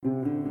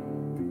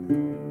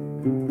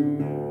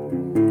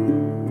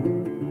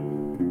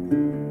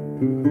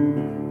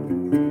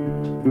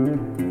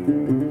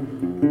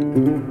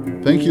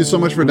Thank you so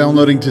much for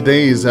downloading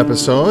today's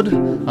episode.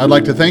 I'd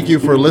like to thank you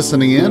for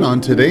listening in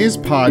on today's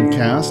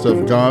podcast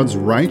of God's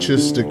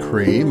Righteous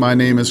Decree. My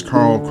name is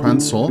Carl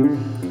Krenzel,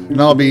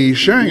 and I'll be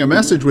sharing a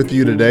message with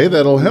you today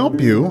that'll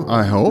help you,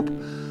 I hope.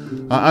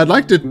 I'd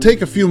like to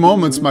take a few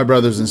moments, my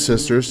brothers and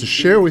sisters, to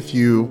share with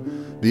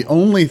you the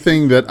only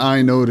thing that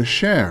I know to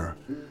share.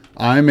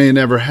 I may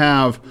never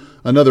have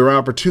another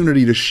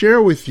opportunity to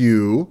share with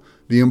you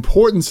the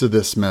importance of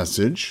this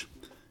message,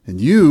 and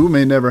you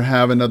may never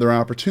have another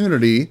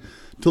opportunity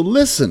to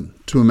listen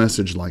to a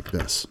message like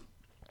this.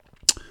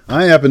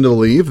 I happen to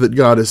believe that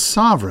God is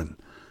sovereign,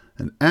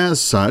 and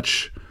as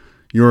such,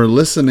 your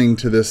listening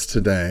to this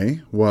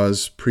today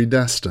was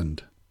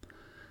predestined.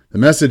 The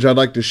message I'd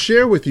like to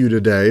share with you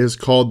today is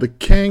called The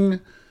King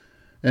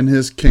and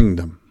His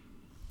Kingdom.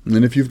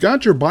 And if you've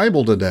got your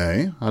Bible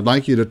today, I'd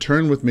like you to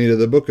turn with me to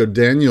the book of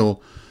Daniel,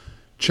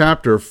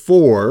 chapter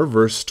 4,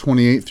 verse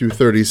 28 through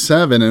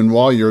 37. And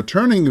while you're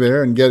turning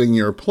there and getting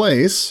your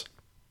place,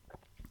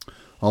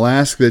 I'll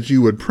ask that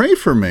you would pray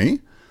for me.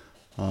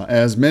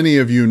 As many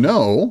of you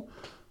know,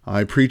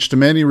 I preached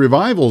many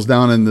revivals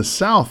down in the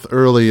South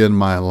early in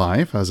my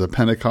life as a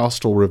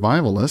Pentecostal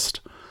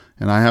revivalist,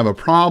 and I have a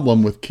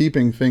problem with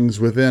keeping things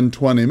within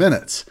 20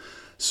 minutes.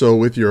 So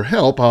with your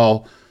help,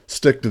 I'll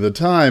stick to the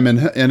time.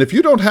 And if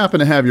you don't happen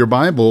to have your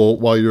Bible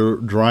while you're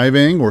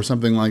driving or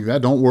something like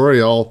that, don't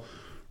worry, I'll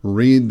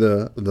read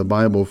the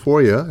Bible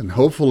for you. And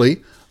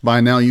hopefully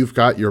by now you've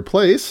got your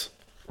place.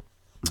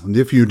 And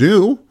if you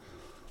do,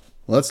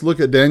 let's look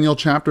at Daniel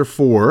chapter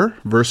 4,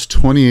 verse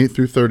 28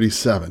 through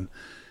 37.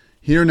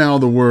 Hear now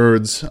the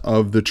words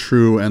of the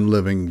true and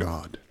living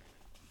God.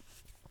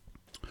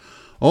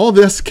 All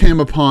this came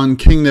upon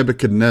King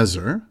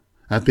Nebuchadnezzar.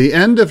 At the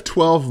end of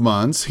 12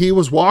 months, he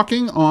was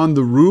walking on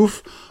the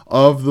roof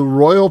of the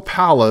royal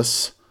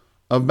palace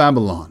of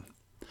Babylon.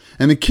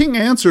 And the king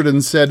answered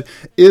and said,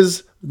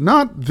 "Is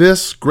not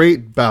this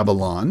great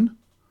Babylon,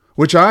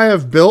 which I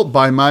have built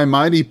by my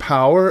mighty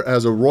power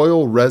as a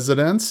royal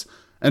residence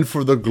and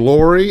for the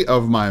glory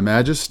of my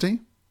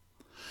majesty?"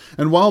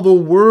 And while the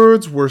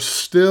words were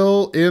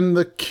still in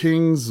the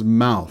king's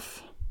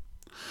mouth,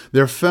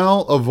 there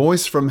fell a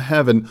voice from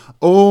heaven,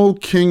 "O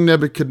King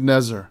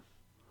Nebuchadnezzar,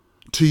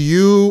 to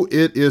you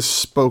it is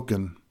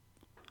spoken.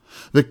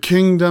 The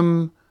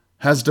kingdom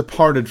has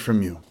departed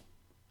from you,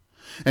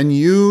 and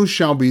you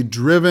shall be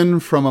driven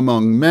from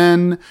among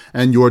men,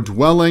 and your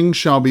dwelling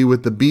shall be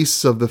with the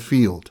beasts of the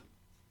field.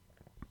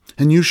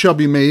 And you shall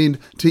be made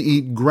to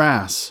eat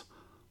grass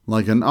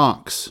like an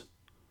ox.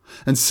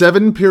 And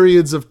 7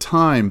 periods of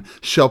time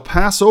shall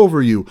pass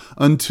over you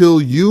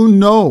until you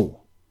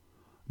know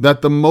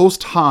that the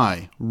Most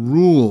High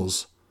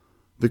rules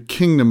the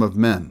kingdom of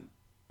men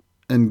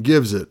and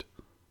gives it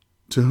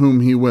to whom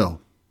he will."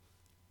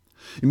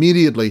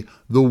 Immediately,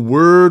 the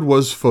word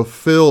was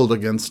fulfilled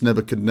against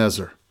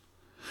Nebuchadnezzar.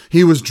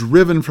 He was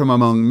driven from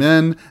among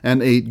men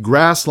and ate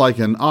grass like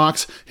an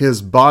ox.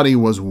 His body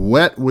was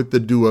wet with the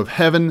dew of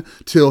heaven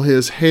till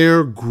his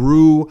hair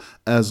grew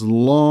as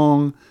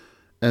long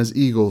as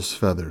eagle's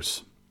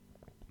feathers,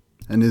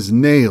 and his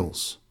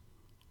nails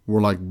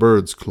were like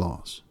bird's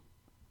claws.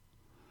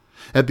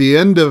 At the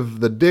end of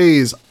the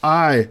days,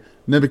 I,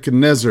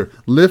 Nebuchadnezzar,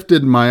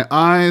 lifted my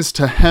eyes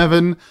to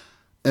heaven,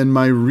 and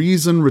my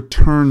reason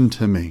returned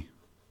to me.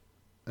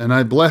 And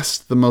I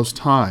blessed the Most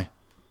High,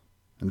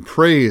 and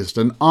praised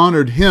and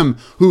honored him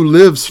who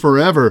lives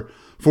forever,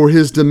 for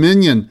his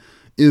dominion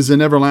is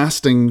an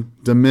everlasting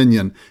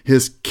dominion.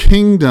 His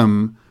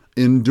kingdom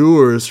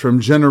endures from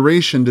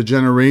generation to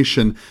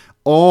generation.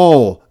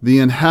 All the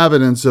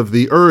inhabitants of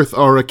the earth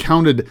are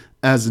accounted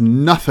as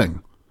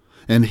nothing,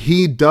 and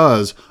he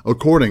does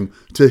according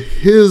to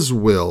his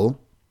will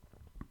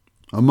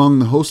among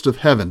the host of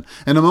heaven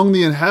and among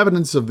the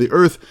inhabitants of the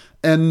earth,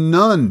 and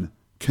none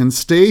can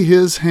stay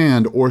his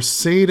hand or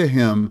say to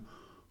him,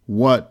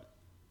 "What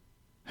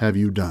have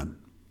you done?"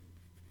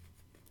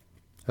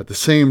 At the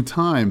same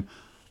time,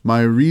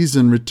 my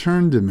reason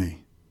returned to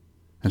me,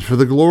 and for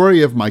the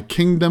glory of my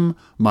kingdom,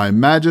 my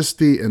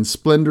majesty and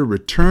splendor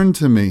returned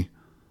to me.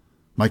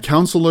 My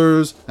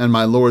counselors and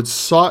my lords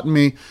sought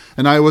me,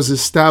 and I was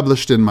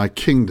established in my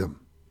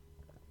kingdom.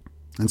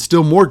 And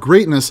still more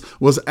greatness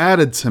was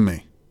added to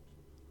me.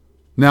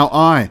 Now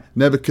I,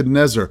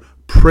 Nebuchadnezzar,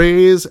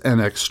 praise and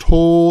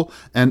extol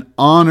and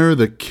honor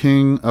the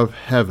King of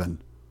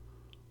heaven,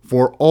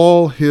 for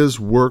all his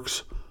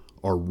works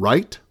are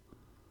right,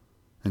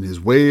 and his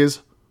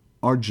ways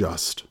are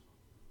just.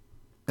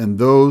 And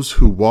those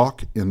who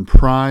walk in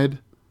pride,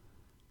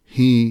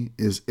 he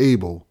is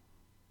able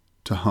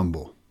to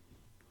humble.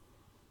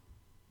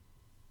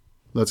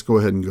 Let's go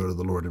ahead and go to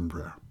the Lord in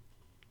prayer.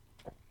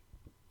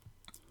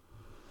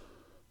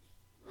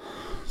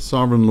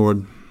 Sovereign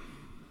Lord,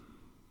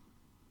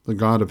 the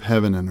God of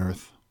heaven and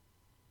earth,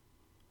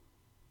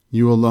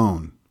 you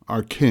alone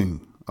are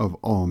King of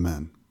all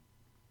men.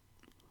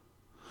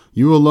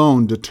 You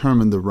alone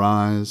determine the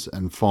rise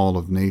and fall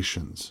of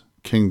nations,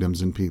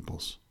 kingdoms, and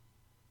peoples.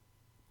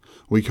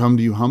 We come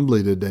to you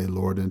humbly today,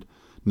 Lord, and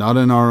not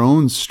in our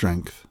own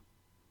strength,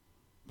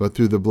 but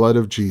through the blood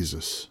of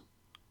Jesus,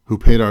 who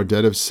paid our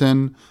debt of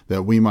sin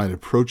that we might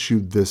approach you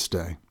this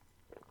day.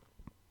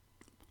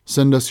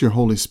 Send us your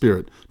Holy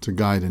Spirit to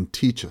guide and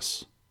teach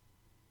us.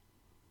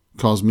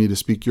 Cause me to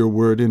speak your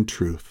word in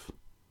truth,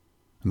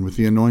 and with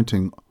the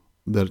anointing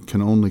that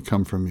can only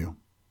come from you.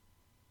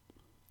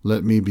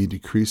 Let me be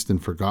decreased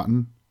and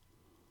forgotten,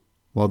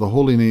 while the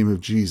holy name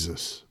of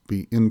Jesus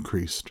be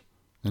increased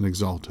and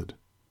exalted.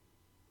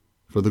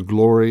 For the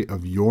glory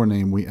of your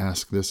name we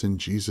ask this in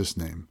Jesus'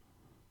 name.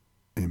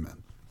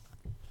 Amen.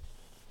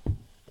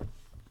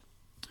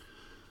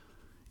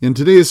 In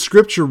today's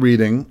scripture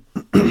reading,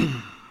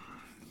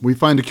 we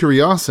find a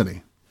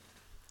curiosity.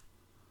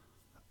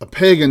 A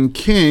pagan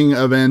king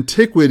of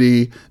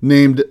antiquity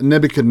named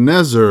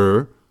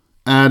Nebuchadnezzar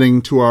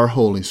adding to our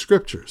holy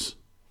scriptures.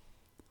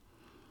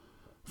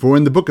 For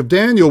in the book of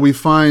Daniel, we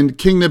find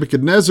King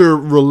Nebuchadnezzar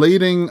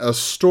relating a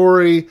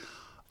story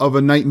of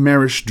a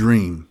nightmarish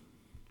dream.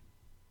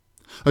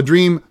 A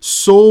dream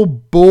so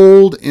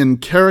bold in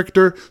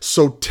character,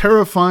 so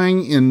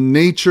terrifying in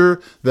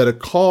nature, that a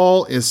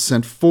call is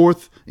sent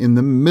forth in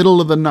the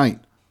middle of the night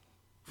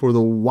for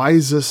the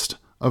wisest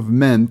of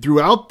men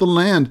throughout the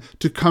land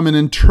to come and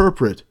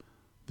interpret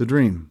the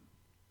dream.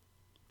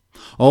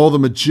 All the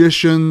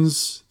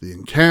magicians, the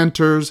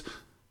enchanters,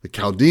 the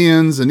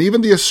Chaldeans, and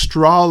even the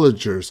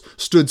astrologers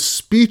stood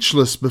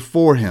speechless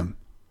before him,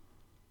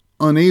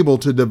 unable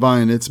to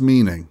divine its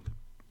meaning.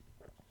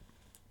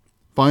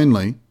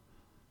 Finally,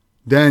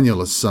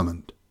 Daniel is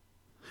summoned,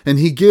 and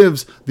he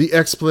gives the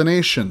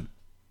explanation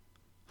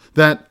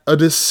that a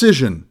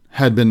decision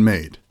had been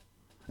made,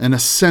 and a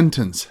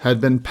sentence had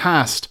been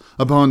passed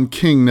upon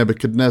King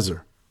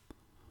Nebuchadnezzar.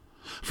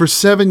 For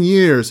 7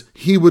 years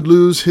he would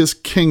lose his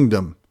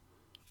kingdom,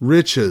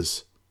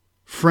 riches,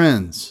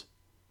 friends,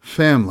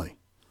 family,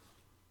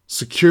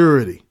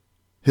 security,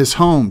 his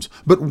homes,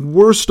 but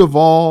worst of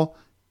all,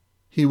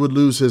 he would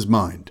lose his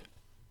mind.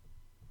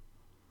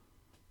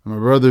 My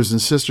brothers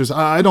and sisters,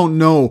 I don't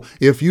know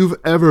if you've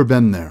ever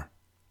been there,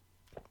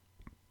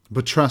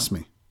 but trust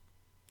me,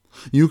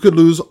 you could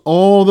lose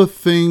all the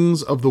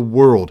things of the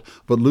world,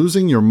 but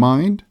losing your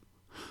mind,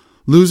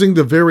 losing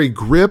the very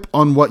grip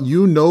on what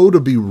you know to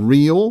be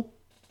real,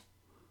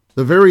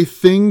 the very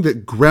thing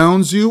that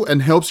grounds you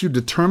and helps you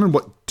determine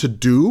what to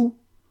do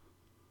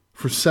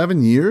for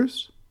 7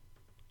 years?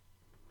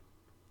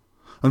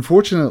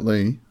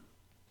 Unfortunately,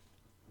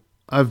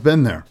 I've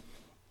been there.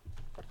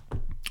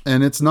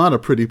 And it's not a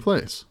pretty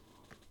place.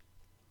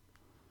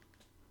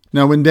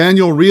 Now, when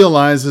Daniel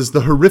realizes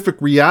the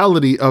horrific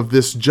reality of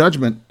this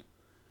judgment,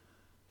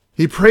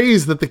 he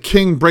prays that the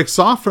king breaks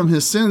off from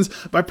his sins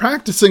by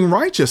practicing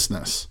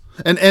righteousness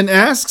and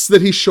asks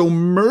that he show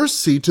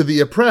mercy to the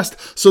oppressed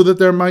so that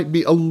there might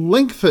be a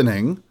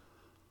lengthening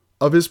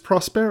of his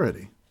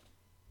prosperity.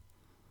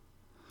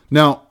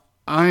 Now,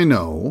 I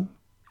know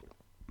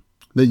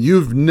that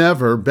you've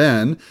never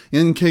been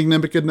in King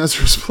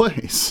Nebuchadnezzar's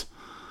place.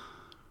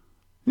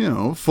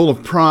 Full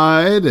of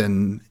pride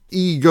and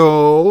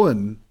ego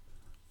and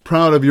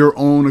proud of your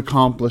own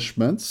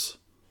accomplishments.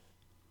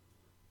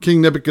 King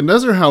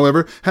Nebuchadnezzar,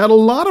 however, had a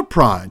lot of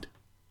pride,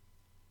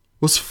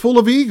 was full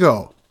of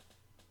ego,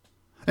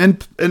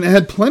 and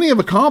had plenty of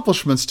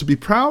accomplishments to be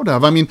proud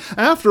of.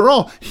 After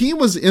all, he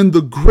was in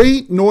the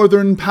great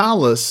northern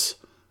palace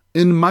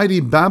in mighty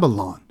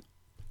Babylon.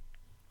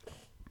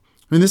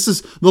 This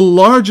is the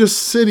largest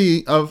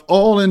city of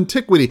all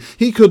antiquity.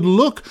 He could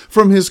look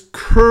from his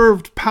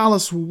curved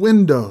palace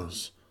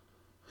windows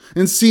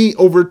and see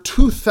over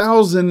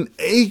 2,000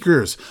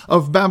 acres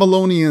of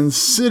Babylonian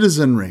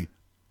citizenry,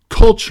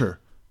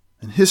 culture,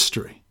 and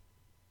history.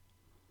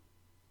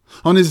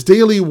 On his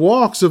daily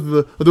walks of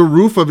the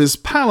roof of his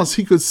palace,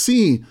 he could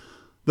see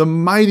the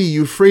mighty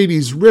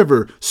Euphrates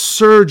River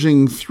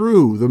surging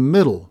through the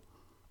middle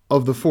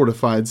of the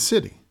fortified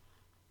city.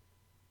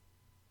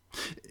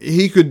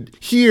 He could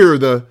hear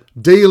the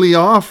daily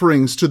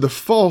offerings to the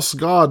false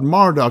god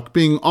Marduk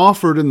being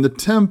offered in the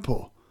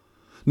temple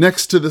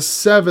next to the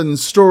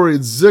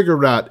 7-storied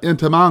ziggurat in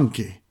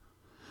Tamanki.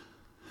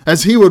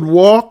 As he would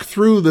walk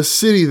through the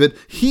city that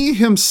he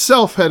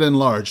himself had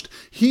enlarged,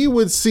 he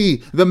would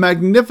see the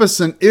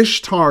magnificent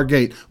Ishtar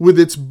Gate with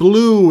its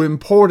blue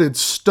imported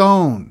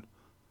stone,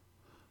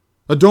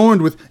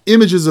 adorned with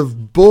images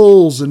of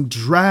bulls and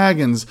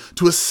dragons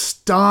to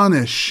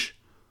astonish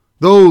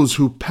those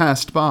who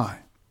passed by.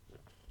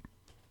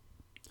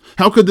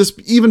 How could this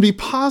even be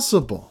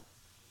possible?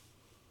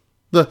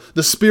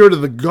 The spirit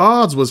of the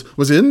gods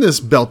was in this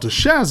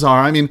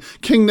Belteshazzar.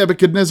 King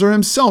Nebuchadnezzar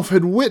himself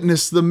had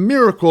witnessed the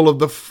miracle of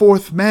the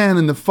 4th man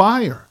in the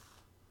fire.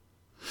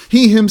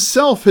 He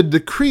himself had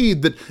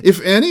decreed that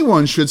if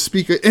anyone should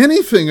speak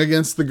anything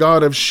against the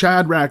God of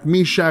Shadrach,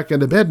 Meshach,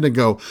 and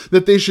Abednego,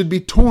 that they should be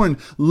torn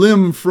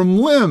limb from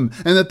limb,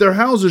 and that their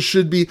houses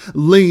should be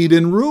laid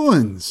in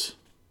ruins.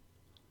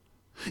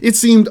 It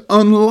seemed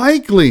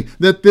unlikely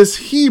that this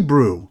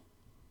Hebrew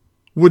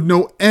would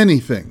know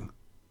anything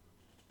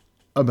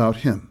about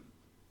him.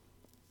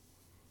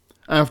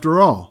 After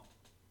all,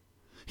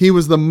 He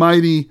was the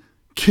mighty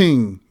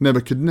King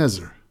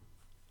Nebuchadnezzar.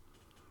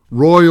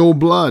 Royal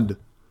blood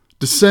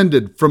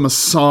descended from a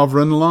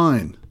sovereign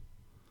line.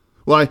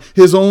 Why,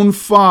 his own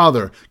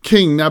father,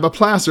 King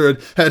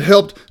Nabopolassar, had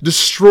helped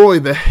destroy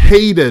the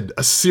hated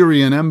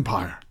Assyrian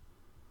Empire.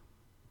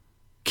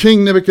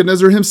 King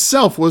Nebuchadnezzar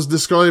himself was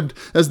described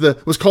as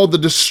was called the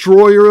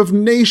destroyer of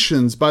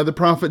nations by the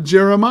prophet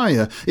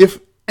Jeremiah. If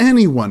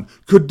anyone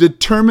could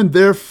determine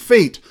their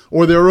fate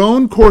or their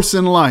own course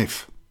in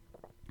life,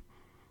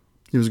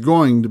 he was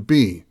going to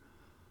be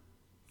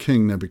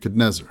King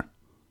Nebuchadnezzar.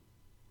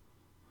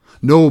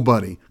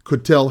 Nobody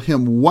could tell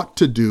him what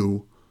to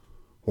do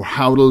or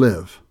how to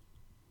live.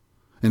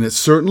 And it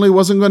certainly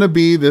wasn't going to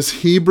be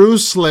this Hebrew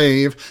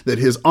slave that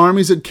his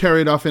armies had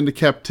carried off into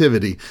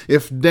captivity.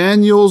 If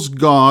Daniel's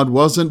God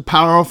wasn't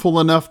powerful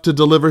enough to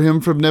deliver him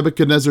from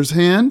Nebuchadnezzar's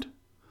hand,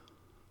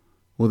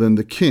 well, then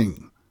the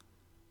king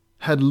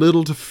had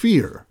little to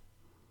fear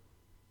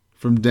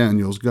from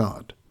Daniel's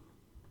God.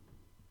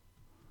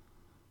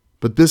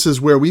 But this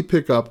is where we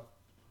pick up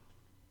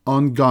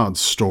on God's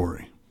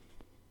story.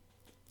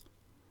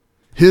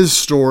 His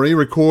story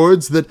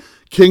records that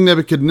King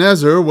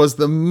Nebuchadnezzar was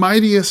the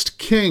mightiest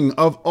king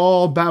of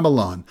all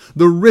Babylon,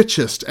 the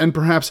richest and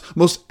perhaps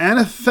most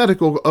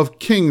antithetical of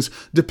kings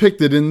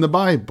depicted in the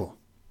Bible.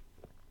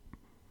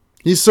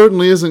 He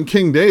certainly isn't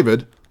King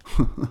David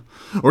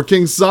or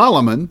King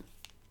Solomon,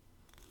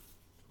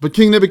 but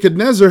King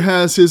Nebuchadnezzar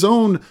has his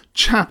own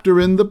chapter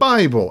in the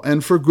Bible,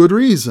 and for good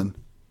reason.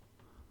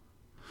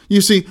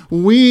 You see,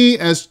 we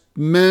as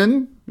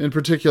men in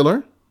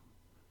particular,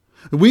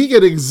 we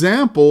get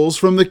examples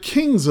from the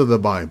kings of the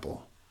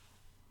Bible.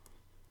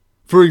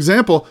 For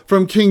example,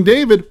 from King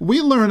David,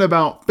 we learn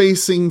about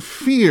facing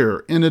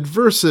fear and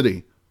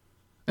adversity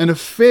and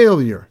of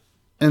failure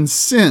and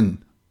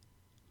sin.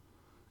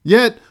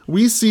 Yet,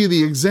 we see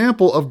the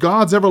example of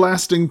God's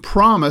everlasting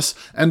promise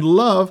and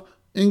love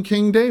in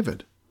King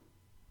David.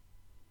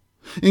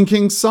 In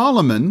King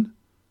Solomon,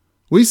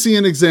 we see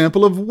an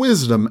example of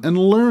wisdom and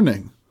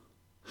learning.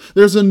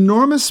 There's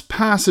enormous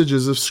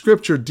passages of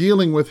Scripture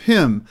dealing with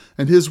him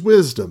and his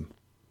wisdom,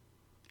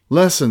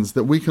 lessons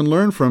that we can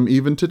learn from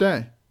even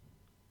today.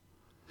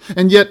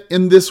 And yet,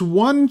 in this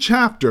one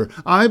chapter,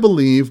 I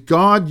believe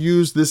God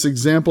used this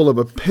example of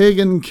a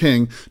pagan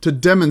king to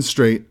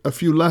demonstrate a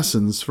few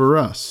lessons for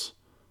us.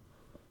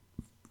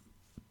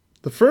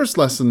 The first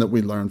lesson that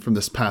we learn from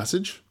this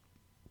passage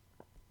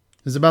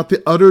is about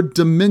the utter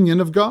dominion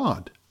of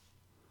God.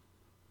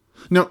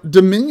 Now,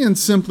 dominion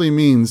simply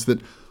means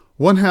that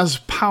one has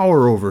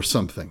power over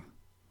something,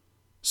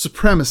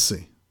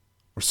 supremacy,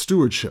 or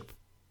stewardship.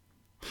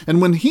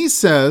 And when he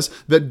says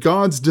that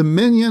God's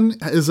dominion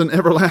is an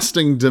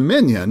everlasting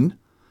dominion,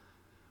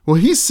 well,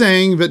 he's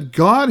saying that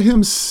God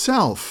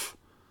himself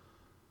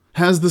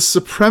has the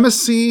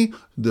supremacy,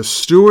 the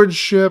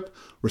stewardship,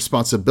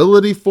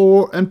 responsibility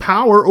for, and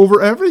power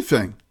over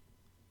everything.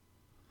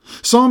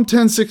 Psalm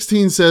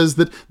 10:16 says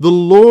that the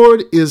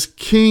Lord is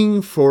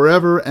king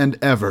forever and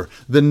ever.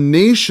 The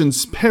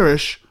nations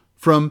perish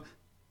from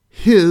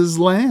his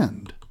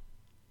land.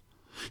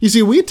 You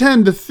see, we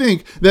tend to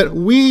think that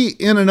we,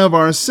 in and of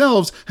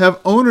ourselves, have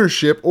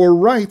ownership or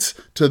rights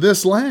to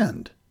this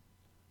land.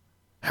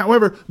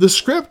 However, the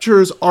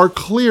Scriptures are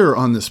clear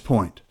on this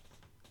point.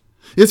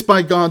 It's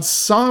by God's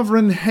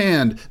sovereign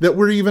hand that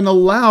we're even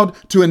allowed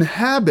to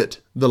inhabit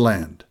the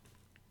land.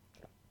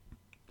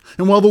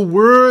 And while the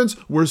words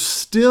were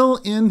still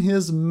in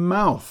his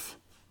mouth,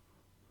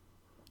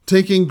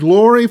 taking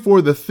glory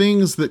for the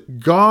things that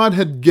God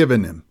had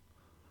given him,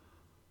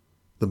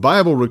 the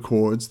Bible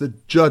records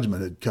that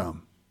judgment had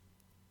come.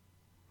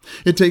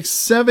 It takes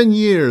 7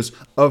 years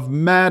of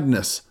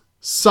madness,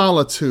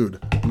 solitude,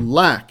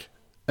 lack,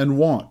 and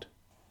want.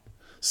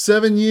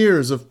 7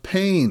 years of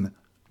pain,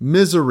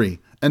 misery,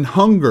 and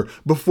hunger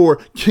before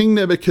King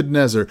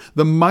Nebuchadnezzar,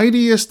 the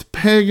mightiest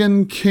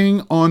pagan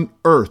king on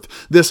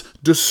earth, this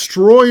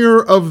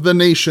destroyer of the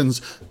nations,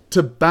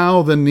 to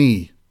bow the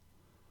knee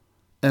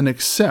and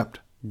accept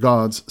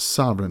God's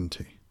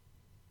sovereignty.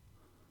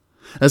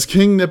 As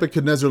King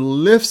Nebuchadnezzar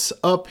lifts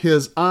up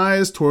his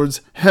eyes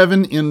towards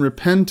heaven in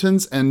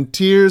repentance and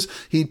tears,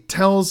 he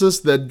tells us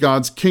that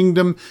God's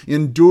kingdom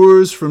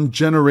endures from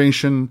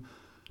generation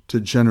to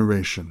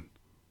generation.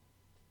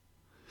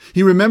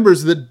 He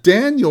remembers that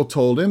Daniel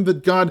told him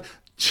that God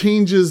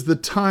changes the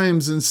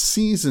times and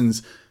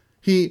seasons.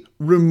 He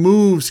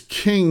removes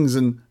kings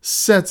and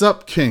sets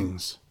up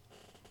kings.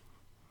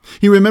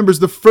 He remembers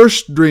the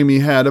first dream he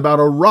had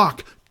about a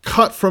rock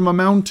cut from a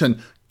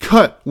mountain,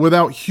 cut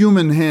without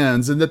human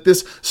hands, and that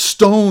this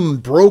stone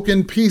broke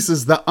in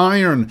pieces the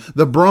iron,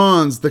 the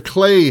bronze, the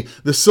clay,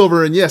 the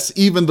silver, and yes,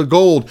 even the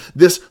gold.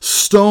 This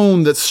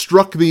stone that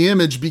struck the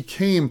image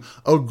became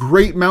a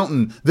great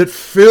mountain that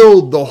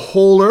filled the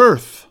whole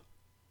earth.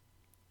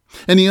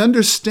 And he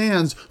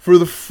understands for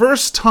the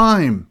first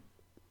time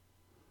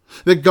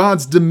that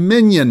God's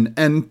dominion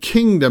and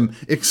kingdom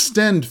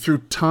extend through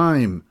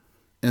time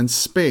and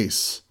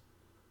space,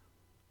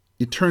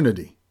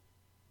 eternity,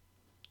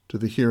 to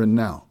the here and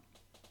now.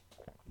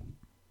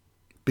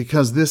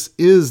 because this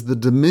is the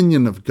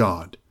dominion of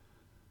God.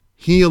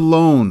 He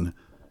alone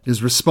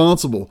is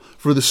responsible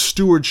for the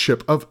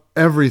stewardship of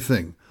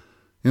everything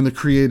in the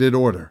created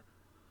order.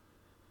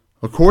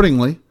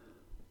 Accordingly,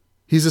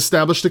 he's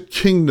established a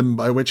kingdom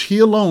by which he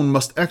alone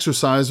must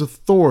exercise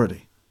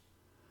authority.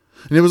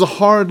 And it was a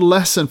hard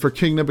lesson for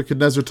King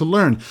Nebuchadnezzar to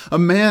learn. A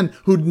man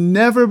who'd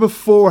never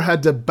before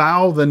had to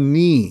bow the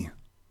knee,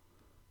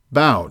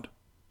 bowed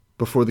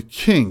before the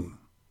King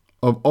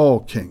of all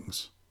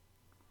kings.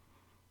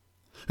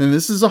 And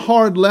this is a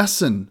hard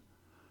lesson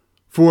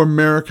for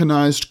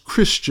Americanized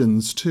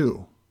Christians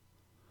too,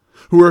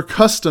 who are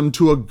accustomed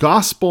to a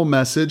gospel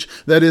message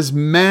that is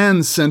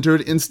man-centered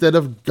instead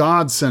of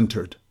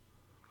God-centered.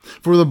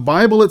 For the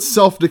Bible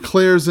itself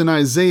declares in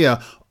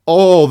Isaiah,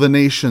 all the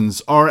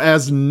nations are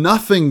as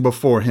nothing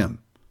before him.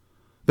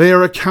 They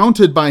are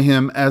accounted by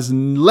him as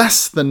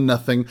less than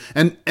nothing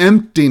and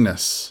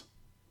emptiness.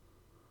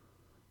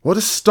 What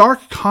a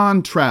stark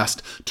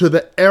contrast to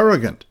the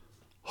arrogant,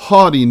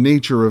 haughty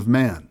nature of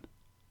man.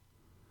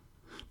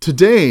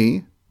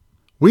 Today,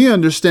 we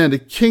understand a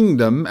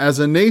kingdom as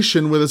a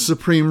nation with a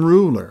supreme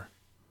ruler.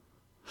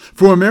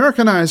 For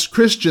Americanized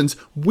Christians,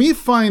 we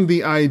find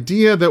the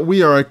idea that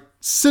we are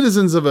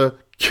citizens of a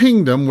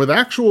kingdom with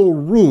actual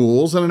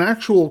rules and an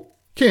actual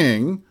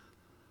king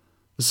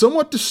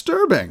somewhat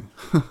disturbing,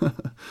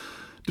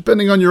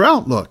 depending on your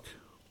outlook.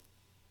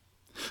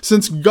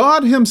 Since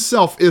God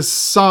himself is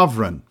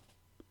sovereign,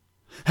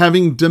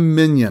 having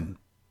dominion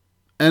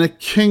and a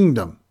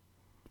kingdom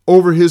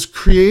over his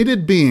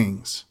created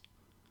beings,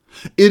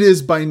 it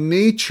is by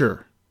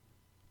nature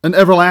an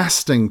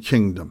everlasting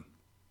kingdom.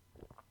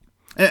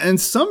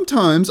 And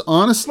sometimes,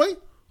 honestly,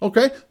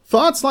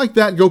 thoughts like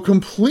that go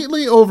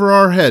completely over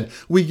our head.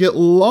 We get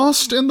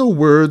lost in the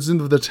words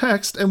of the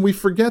text and we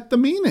forget the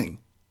meaning.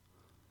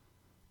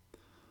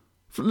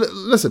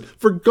 Listen,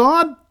 for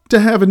God to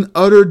have an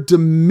utter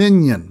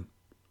dominion,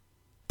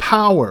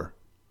 power,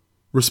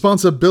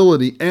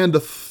 responsibility, and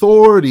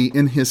authority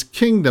in his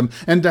kingdom,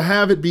 and to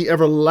have it be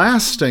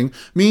everlasting,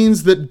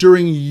 means that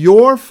during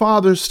your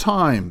father's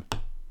time,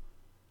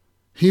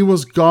 he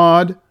was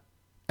God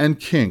and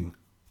king.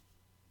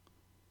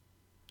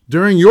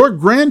 During your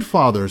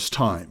grandfather's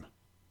time,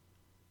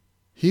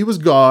 he was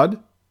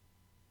God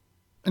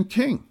and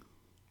king.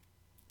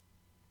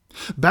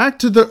 Back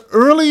to the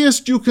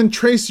earliest you can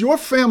trace your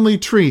family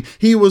tree,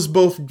 he was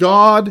both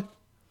God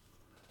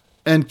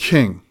and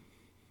king.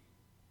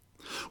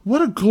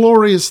 What a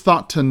glorious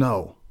thought to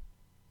know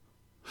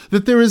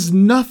that there is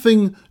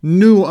nothing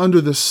new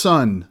under the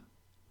sun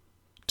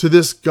to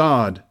this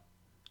God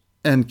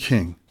and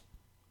king.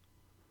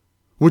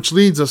 Which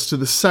leads us to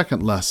the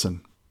second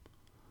lesson,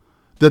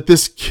 that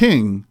this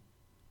king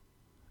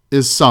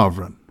is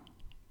sovereign.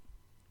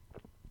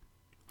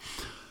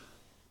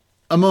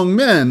 Among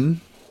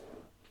men,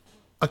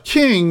 a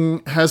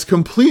king has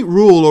complete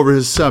rule over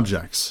his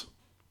subjects.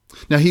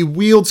 Now, he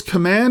wields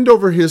command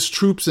over his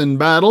troops in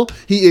battle.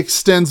 He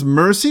extends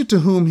mercy to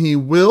whom he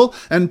will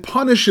and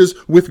punishes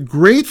with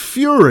great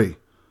fury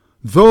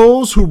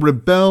those who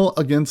rebel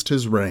against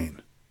his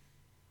reign.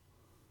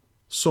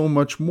 So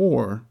much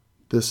more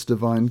this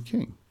divine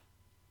king.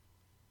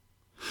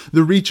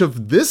 The reach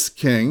of this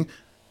king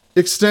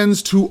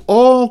extends to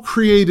all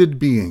created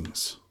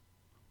beings,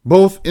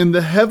 both in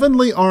the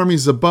heavenly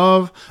armies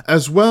above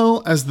as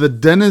well as the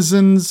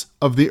denizens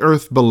of the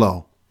earth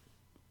below.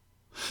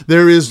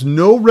 There is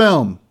no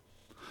realm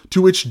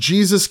to which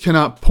Jesus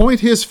cannot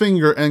point his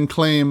finger and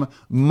claim,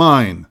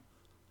 mine,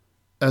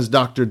 as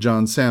Dr.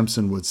 John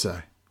Samson would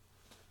say.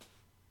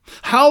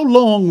 How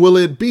long will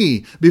it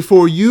be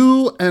before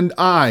you and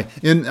I,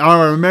 in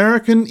our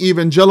American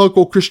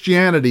evangelical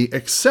Christianity,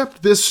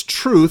 accept this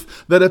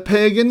truth that a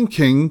pagan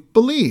king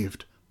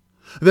believed?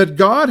 That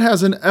God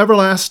has an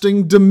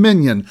everlasting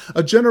dominion,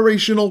 a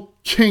generational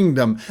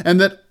kingdom, and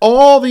that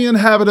all the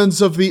inhabitants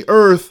of the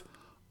earth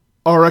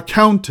are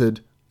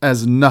accounted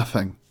as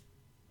nothing.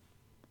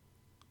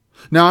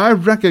 Now, I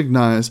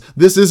recognize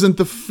this isn't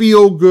the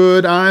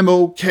feel-good, I'm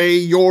okay,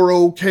 you're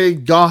okay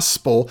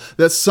gospel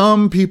that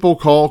some people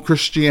call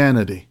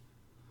Christianity.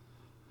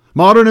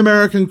 Modern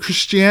American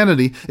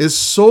Christianity is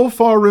so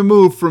far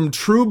removed from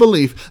true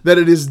belief that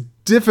it is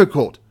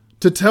difficult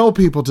to tell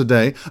people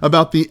today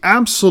about the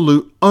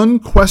absolute,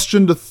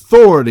 unquestioned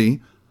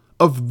authority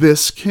of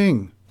this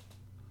king.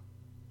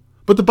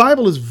 But the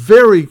Bible is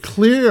very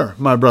clear,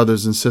 my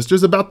brothers and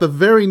sisters, about the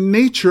very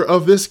nature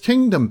of this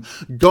kingdom.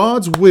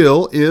 God's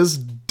will is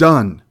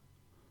done.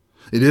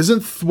 It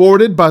isn't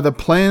thwarted by the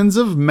plans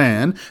of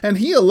man, and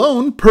he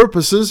alone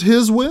purposes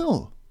his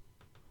will.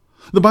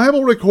 The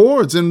Bible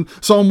records in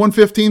Psalm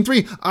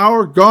 115:3,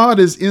 our God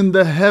is in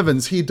the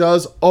heavens. He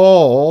does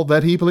all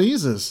that he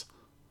pleases.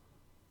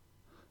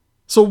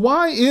 So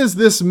why is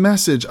this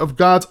message of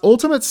God's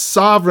ultimate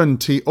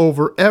sovereignty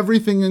over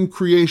everything in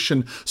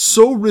creation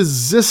so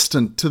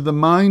resistant to the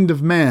mind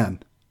of man?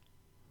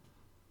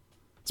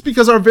 It's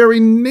because our very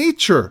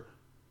nature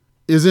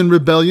is in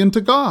rebellion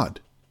to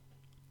God.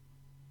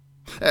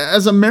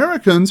 As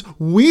Americans,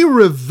 we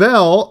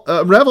revel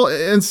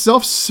in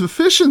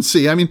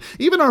self-sufficiency. I mean,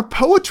 even our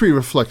poetry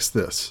reflects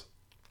this.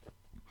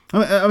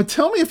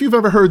 Tell me if you've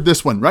ever heard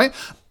this one, right?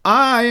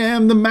 I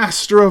am the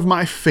master of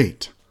my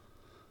fate.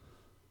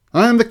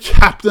 I am the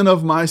captain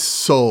of my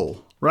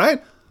soul,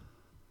 right?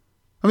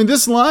 I mean,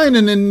 this line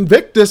in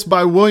Invictus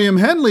by William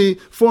Henley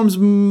forms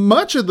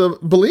much of the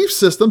belief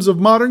systems of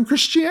modern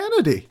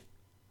Christianity.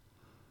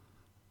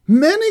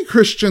 Many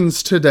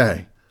Christians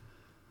today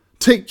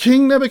take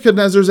King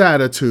Nebuchadnezzar's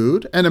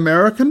attitude and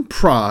American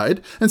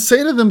pride and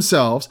say to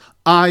themselves,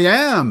 I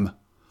am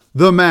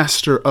the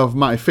master of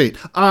my fate.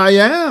 I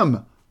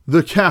am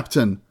the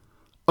captain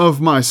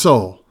of my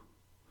soul.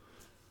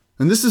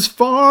 And this is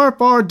far,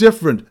 far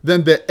different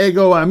than the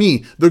ego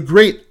eimi, the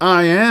great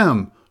I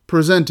am,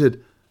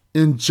 presented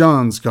in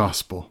John's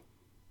gospel.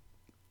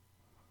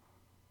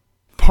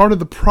 Part of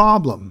the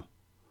problem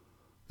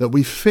that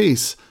we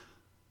face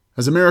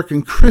as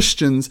American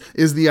Christians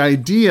is the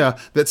idea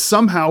that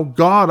somehow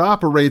God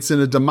operates in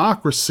a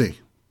democracy,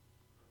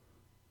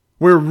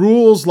 where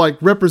rules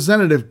like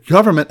representative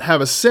government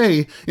have a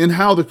say in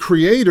how the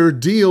Creator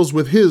deals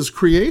with His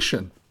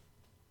creation.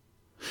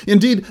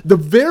 Indeed, the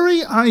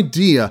very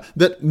idea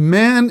that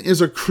man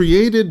is a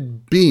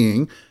created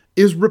being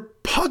is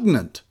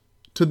repugnant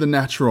to the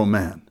natural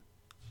man.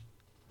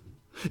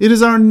 It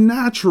is our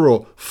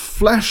natural,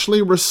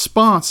 fleshly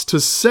response to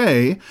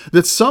say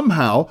that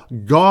somehow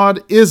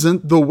God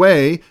isn't the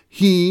way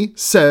He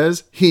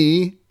says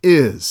He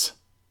is.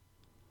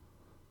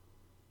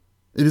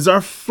 It is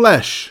our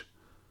flesh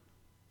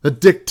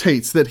that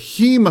dictates that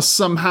He must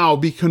somehow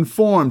be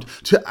conformed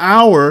to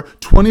our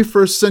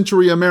 21st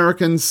century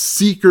American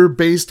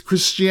seeker-based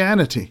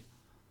Christianity.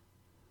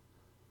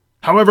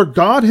 However,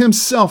 God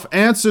Himself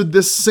answered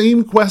this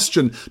same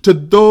question to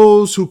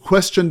those who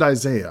questioned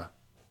Isaiah.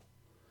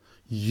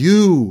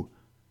 You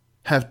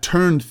have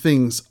turned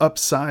things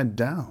upside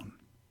down,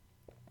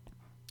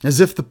 as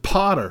if the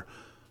potter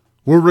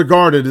were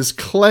regarded as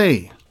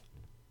clay.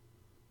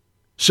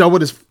 Shall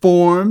what is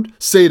formed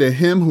say to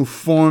him who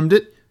formed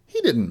it,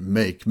 He didn't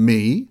make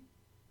me?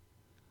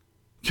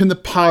 Can the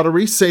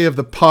pottery say of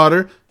the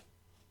potter,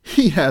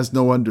 He has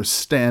no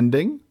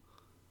understanding?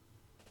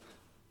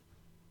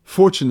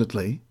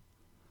 Fortunately,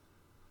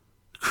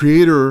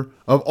 Creator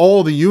of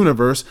all the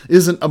universe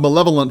isn't a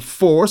malevolent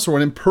force or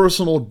an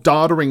impersonal,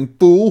 doddering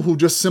fool who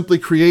just simply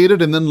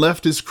created and then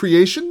left His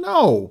creation.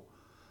 No.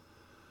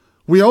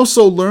 We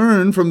also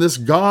learn from this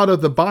God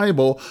of the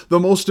Bible the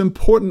most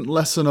important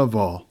lesson of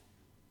all.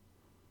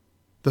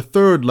 The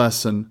third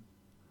lesson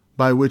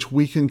by which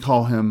we can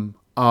call Him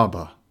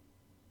Abba,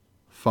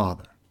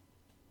 Father.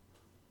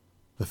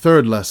 The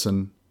third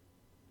lesson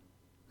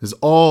is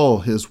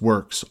all His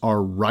works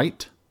are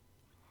right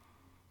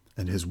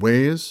and His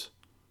ways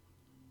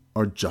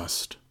are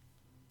just.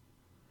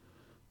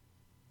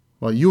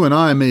 While you and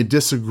I may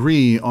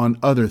disagree on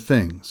other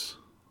things,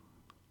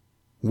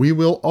 we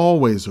will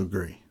always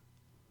agree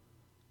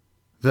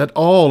that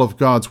all of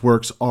God's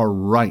works are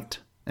right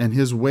and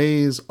His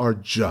ways are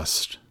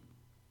just.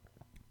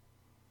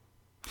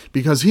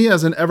 Because He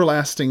has an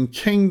everlasting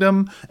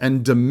kingdom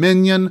and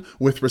dominion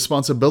with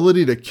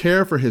responsibility to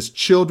care for His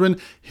children,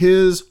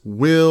 His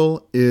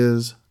will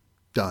is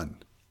done.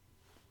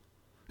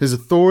 His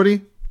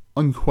authority,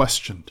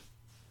 unquestioned.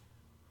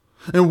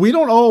 And we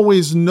don't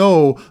always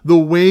know the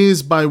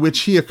ways by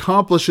which He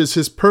accomplishes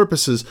His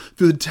purposes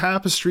through the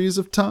tapestries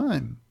of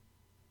time.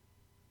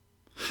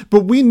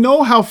 But we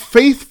know how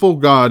faithful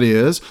God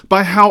is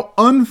by how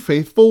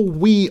unfaithful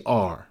we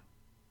are.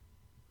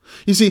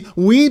 You see,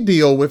 we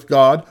deal with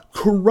God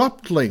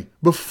corruptly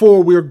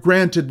before we are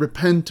granted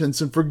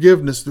repentance and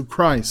forgiveness through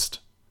Christ.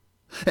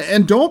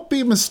 And don't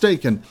be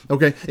mistaken,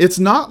 okay? It's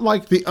not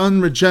like the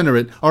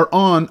unregenerate are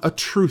on a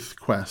truth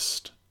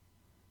quest.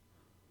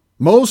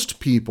 Most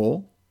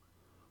people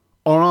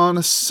are on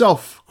a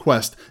self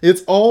quest.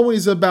 It's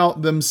always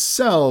about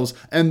themselves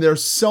and their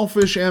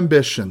selfish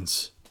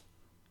ambitions.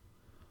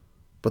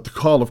 But the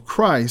call of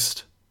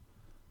Christ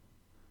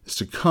is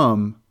to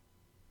come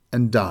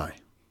and die.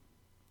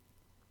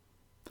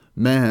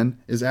 Man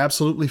is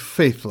absolutely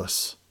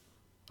faithless,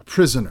 a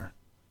prisoner,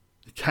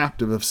 a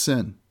captive of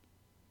sin.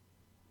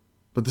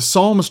 But the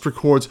psalmist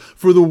records,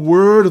 "For the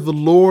word of the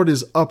Lord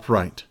is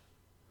upright,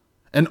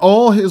 and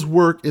all His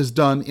work is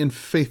done in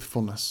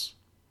faithfulness.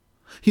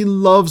 He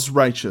loves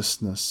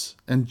righteousness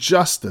and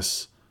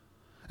justice,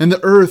 and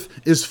the earth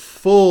is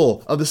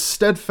full of the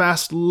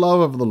steadfast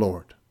love of the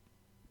Lord."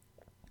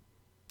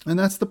 And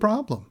that's the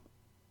problem.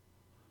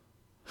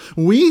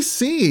 We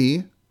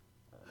see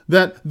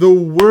that the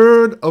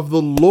word of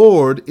the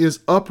Lord is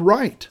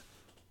upright,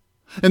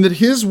 and that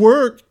His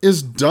work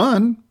is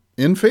done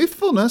in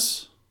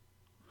faithfulness.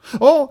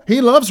 Oh,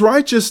 He loves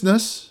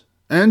righteousness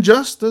and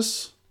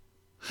justice.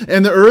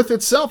 And the earth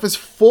itself is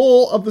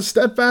full of the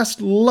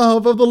steadfast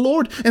love of the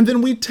Lord. And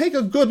then we take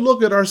a good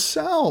look at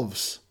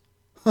ourselves.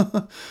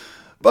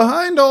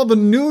 Behind all the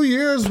New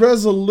Year's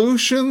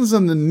resolutions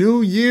and the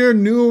New Year,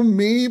 New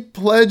Me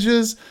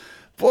pledges,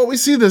 Boy, we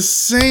see the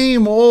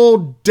same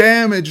old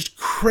damaged,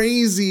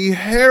 crazy,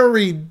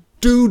 hairy,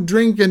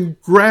 dew-drinking,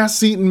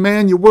 grass-eating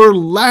man you were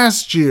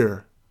last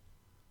year.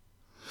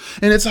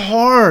 And it's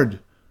hard.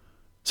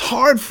 It's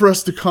hard for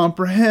us to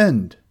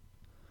comprehend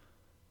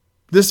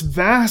this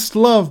vast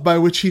love by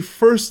which he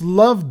first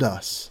loved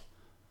us,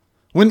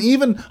 when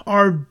even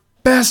our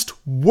best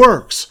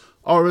works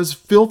are as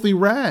filthy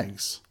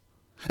rags.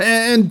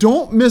 And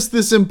don't miss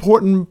this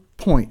important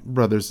point,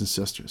 brothers and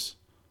sisters.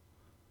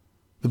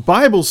 The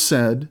Bible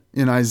said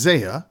in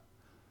Isaiah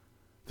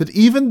that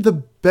even the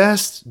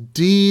best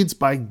deeds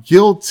by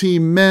guilty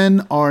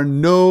men are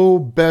no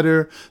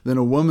better than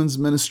a woman's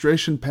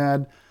menstruation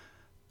pad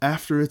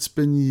after it's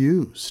been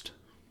used.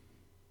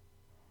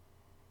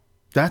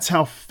 That's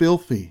how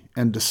filthy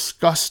and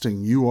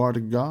disgusting you are to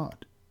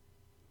God.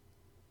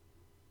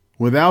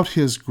 Without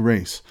his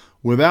grace,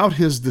 without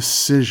his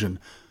decision,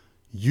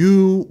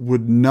 you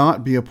would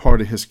not be a part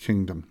of his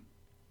kingdom.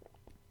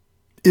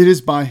 It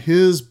is by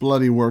his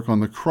bloody work on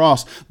the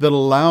cross that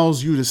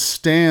allows you to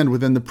stand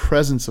within the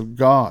presence of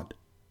God.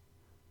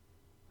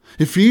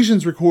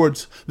 Ephesians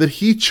records that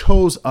he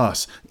chose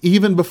us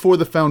even before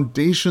the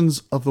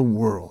foundations of the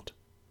world.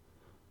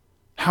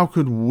 How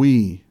could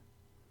we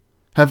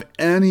have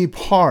any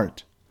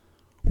part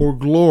or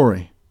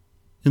glory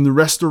in the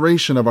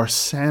restoration of our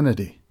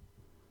sanity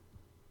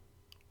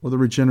or the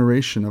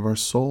regeneration of our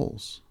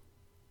souls?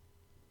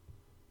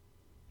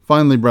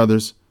 Finally,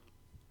 brothers,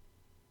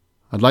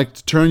 I'd like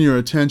to turn your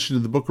attention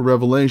to the book of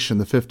Revelation,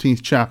 the 15th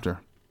chapter,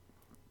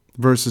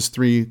 verses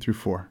 3 through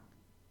 4.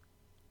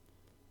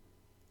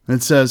 And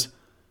it says,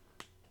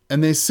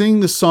 "And they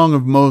sing the song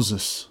of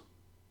Moses,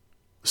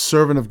 the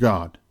servant of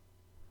God,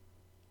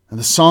 and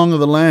the song of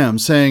the Lamb,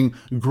 saying,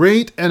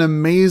 Great and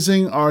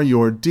amazing are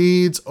your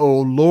deeds, O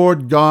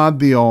Lord God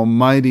the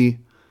Almighty.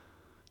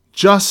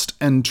 Just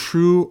and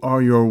true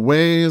are your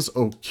ways,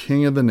 O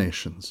King of the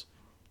nations.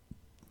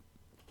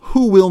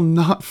 Who will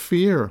not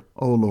fear,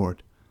 O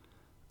Lord,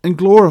 and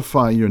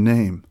glorify your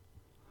name?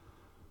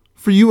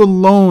 For you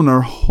alone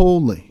are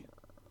holy.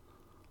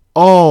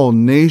 All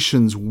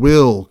nations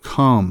will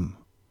come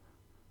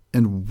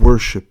and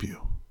worship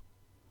you,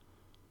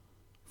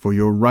 for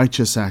your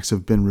righteous acts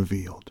have been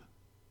revealed."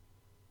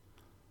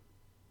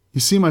 You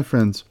see, my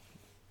friends,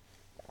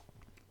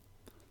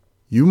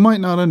 you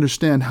might not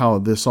understand how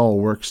this all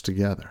works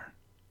together.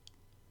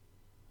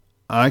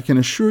 I can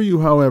assure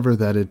you, however,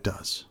 that it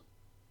does.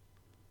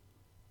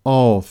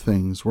 All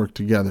things work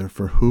together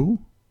for who?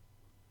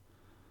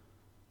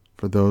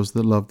 For those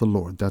that love the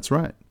Lord. That's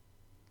right.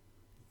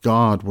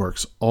 God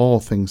works all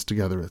things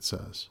together, it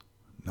says.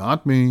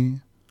 Not me,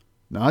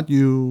 not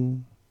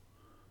you.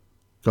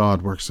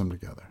 God works them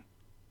together.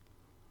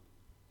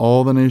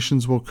 All the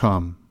nations will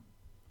come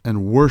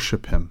and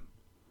worship him,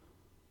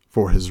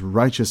 for his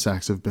righteous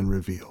acts have been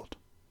revealed.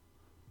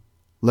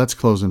 Let's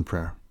close in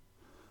prayer.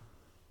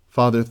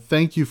 Father,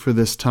 thank you for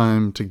this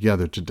time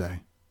together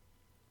today.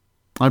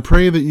 I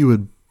pray that you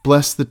would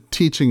bless the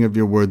teaching of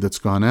your word that's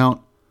gone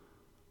out.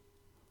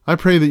 I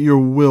pray that your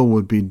will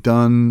would be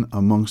done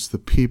amongst the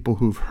people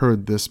who've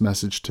heard this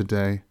message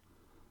today.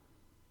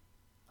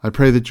 I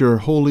pray that your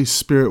Holy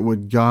Spirit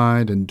would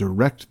guide and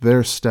direct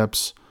their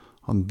steps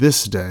on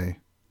this day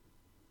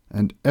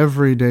and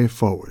every day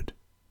forward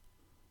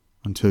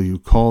until you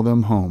call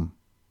them home.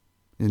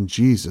 In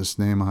Jesus'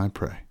 name I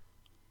pray.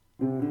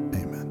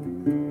 Amen.